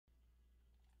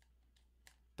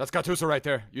That's Gattuso right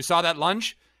there. You saw that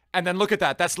lunge? And then look at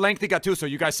that. That's lengthy Gattuso.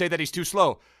 You guys say that he's too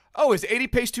slow. Oh, is 80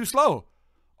 pace too slow?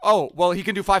 Oh, well, he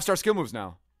can do 5-star skill moves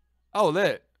now. Oh,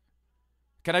 lit.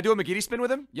 Can I do a McGeady spin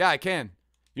with him? Yeah, I can.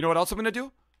 You know what else I'm going to do?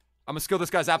 I'm going to skill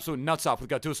this guy's absolute nuts off with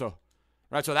Gattuso.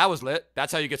 Right, so that was lit.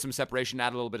 That's how you get some separation,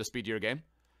 add a little bit of speed to your game.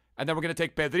 And then we're going to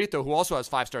take Pedrito, who also has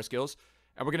 5-star skills,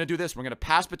 and we're going to do this. We're going to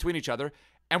pass between each other,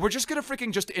 and we're just going to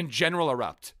freaking just in general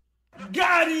erupt.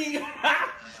 Got him!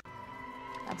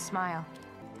 That smile.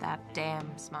 That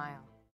damn smile.